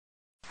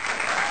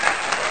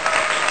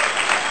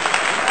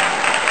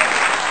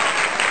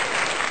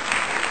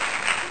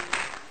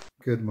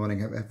Good morning,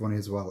 hope everyone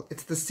is well.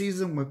 It's the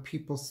season where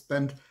people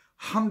spend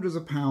hundreds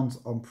of pounds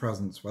on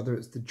presents, whether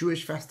it's the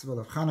Jewish festival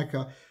of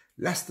Hanukkah,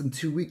 less than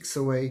 2 weeks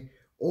away,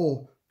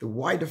 or the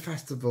wider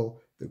festival,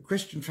 the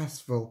Christian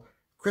festival,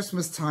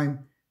 Christmas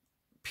time.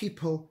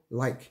 People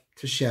like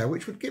to share,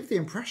 which would give the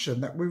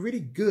impression that we're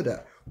really good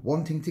at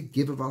wanting to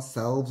give of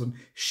ourselves and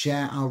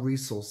share our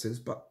resources,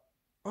 but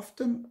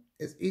often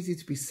it's easy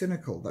to be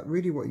cynical, that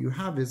really what you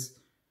have is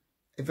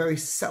a very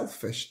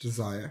selfish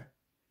desire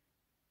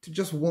to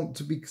just want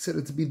to be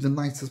considered to be the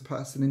nicest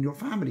person in your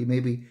family,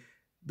 maybe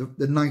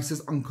the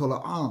nicest uncle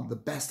or aunt, the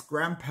best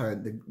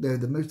grandparent,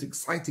 the most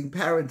exciting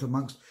parent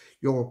amongst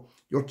your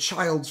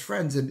child's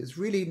friends. And it's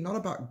really not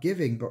about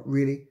giving, but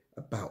really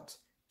about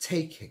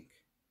taking.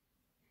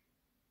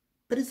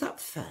 But is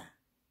that fair?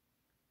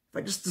 If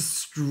I just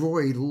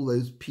destroyed all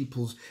those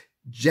people's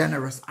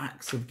generous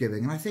acts of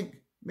giving, and I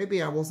think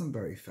maybe I wasn't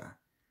very fair.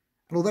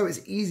 And although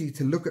it's easy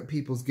to look at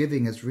people's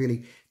giving as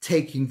really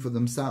taking for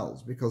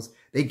themselves because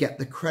they get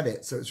the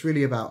credit, so it's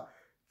really about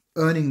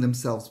earning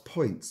themselves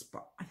points,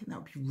 but I think that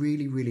would be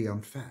really, really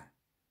unfair.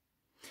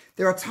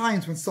 There are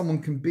times when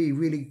someone can be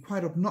really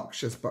quite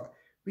obnoxious, but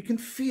we can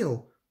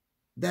feel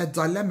their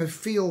dilemma,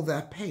 feel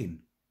their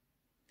pain.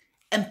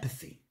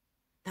 Empathy,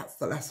 that's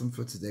the lesson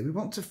for today. We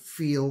want to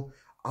feel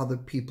other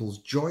people's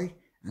joy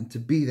and to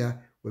be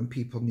there when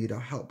people need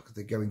our help because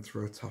they're going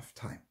through a tough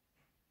time.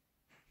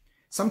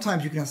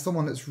 Sometimes you can have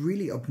someone that's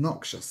really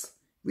obnoxious,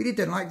 really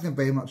don't like them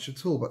very much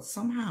at all, but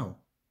somehow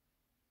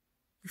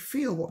you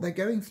feel what they're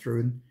going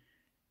through and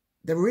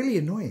they're really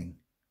annoying.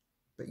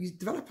 But you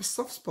develop a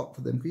soft spot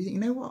for them because you think,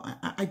 you know what,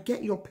 I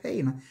get your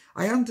pain.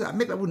 Maybe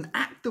I wouldn't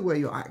act the way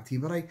you're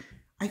acting, but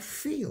I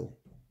feel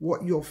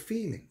what you're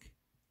feeling.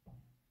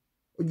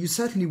 Well, you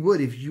certainly would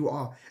if you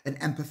are an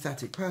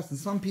empathetic person.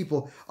 Some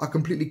people are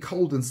completely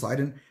cold inside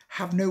and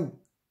have no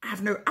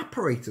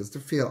apparatus to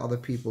feel other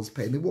people's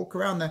pain. They walk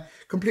around, they're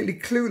completely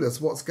clueless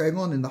what's going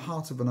on in the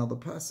heart of another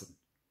person.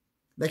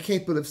 They're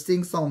capable of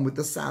seeing someone with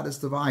the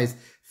saddest of eyes,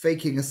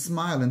 faking a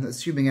smile and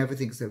assuming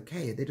everything's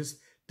okay. They just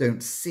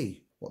don't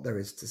see what there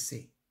is to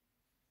see.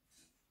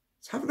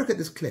 So have a look at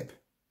this clip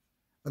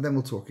and then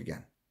we'll talk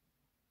again.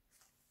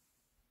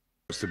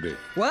 To be.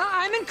 Well,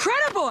 I'm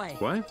Incrediboy.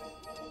 What?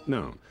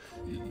 No,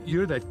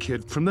 you're that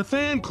kid from the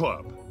fan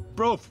club.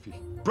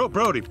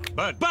 Brody,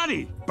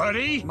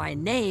 buddy! My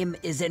name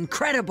is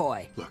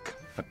Incrediboy. Look,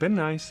 I've been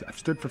nice. I've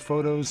stood for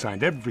photos,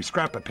 signed every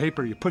scrap of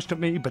paper you pushed at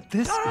me, but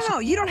this No,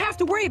 you don't have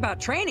to worry about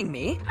training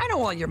me. I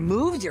know all your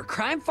moves, your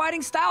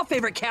crime-fighting style,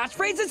 favorite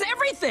catchphrases,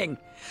 everything.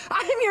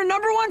 I'm your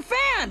 #1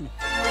 fan.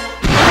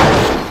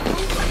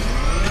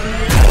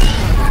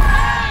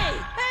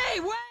 Hey,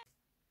 wait!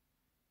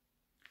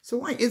 So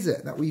why is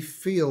it that we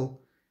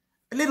feel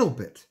a little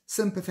bit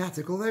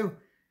sympathetic, although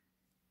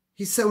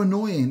he's so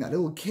annoying, that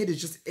little kid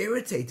is just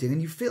irritating,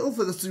 and you feel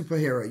for the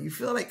superhero. You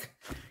feel like,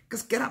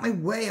 just get out of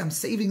my way, I'm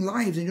saving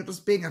lives, and you're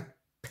just being a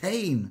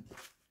pain.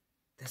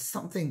 There's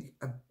something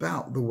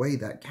about the way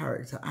that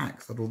character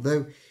acts that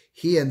although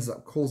he ends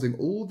up causing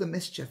all the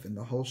mischief in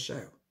the whole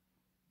show,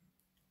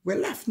 we're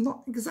left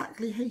not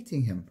exactly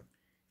hating him,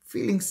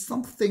 feeling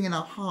something in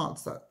our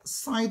hearts that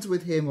sides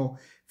with him or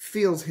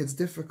feels his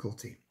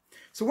difficulty.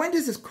 So when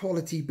does this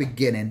quality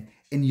begin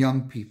in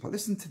young people?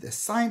 Listen to this.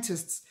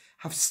 Scientists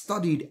have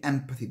studied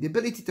empathy, the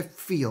ability to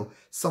feel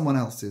someone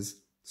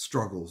else's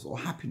struggles or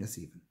happiness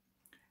even.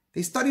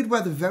 They studied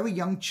whether very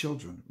young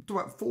children,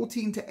 about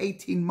 14 to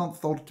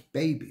 18-month-old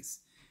babies,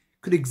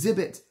 could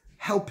exhibit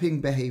helping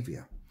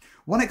behavior.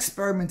 One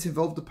experiment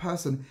involved a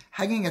person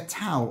hanging a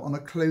towel on a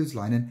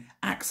clothesline and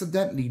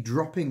accidentally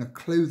dropping a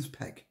clothes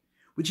peg,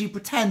 which he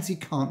pretends he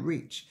can't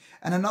reach.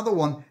 And another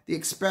one, the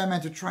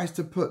experimenter tries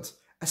to put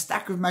a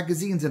stack of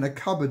magazines in a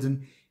cupboard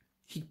and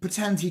he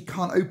pretends he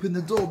can't open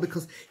the door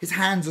because his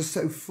hands are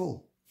so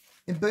full.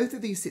 In both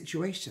of these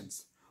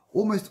situations,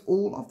 almost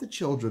all of the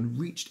children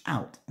reached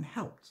out and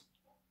helped.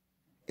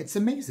 It's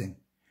amazing.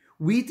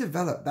 We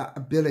develop that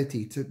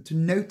ability to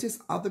notice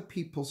other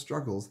people's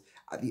struggles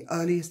at the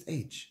earliest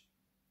age.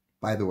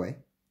 By the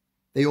way,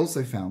 they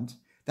also found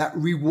that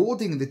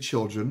rewarding the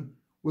children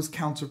was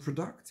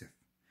counterproductive.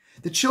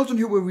 The children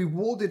who were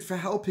rewarded for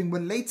helping were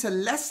later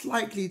less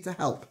likely to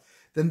help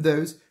than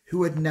those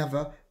who had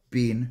never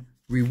been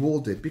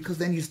rewarded, because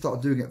then you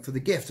start doing it for the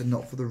gift and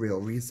not for the real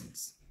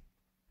reasons.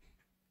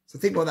 So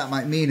think what that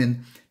might mean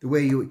in the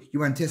way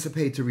you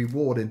anticipate a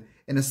reward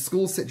in a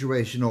school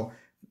situation, or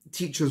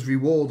teachers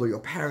reward, or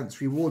your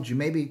parents reward you.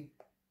 Maybe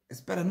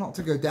it's better not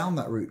to go down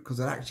that route because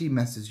it actually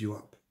messes you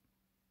up.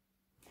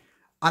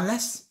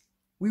 Unless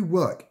we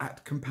work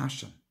at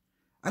compassion,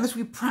 unless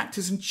we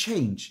practice and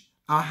change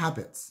our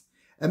habits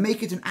and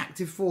make it an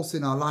active force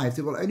in our lives,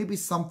 it will only be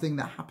something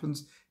that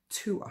happens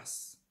to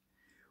us.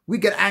 We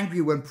get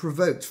angry when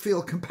provoked,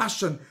 feel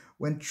compassion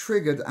when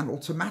triggered, an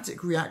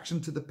automatic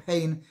reaction to the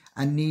pain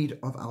and need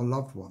of our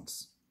loved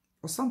ones,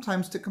 or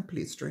sometimes to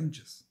complete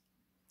strangers.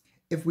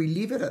 If we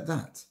leave it at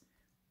that,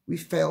 we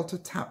fail to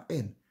tap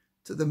in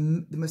to the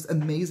most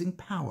amazing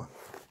power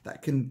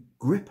that can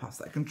grip us,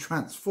 that can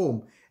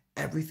transform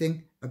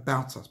everything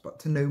about us, but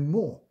to know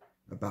more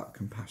about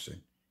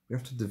compassion. We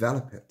have to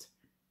develop it.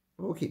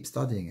 We'll keep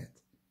studying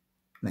it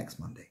next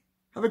Monday.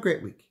 Have a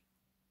great week.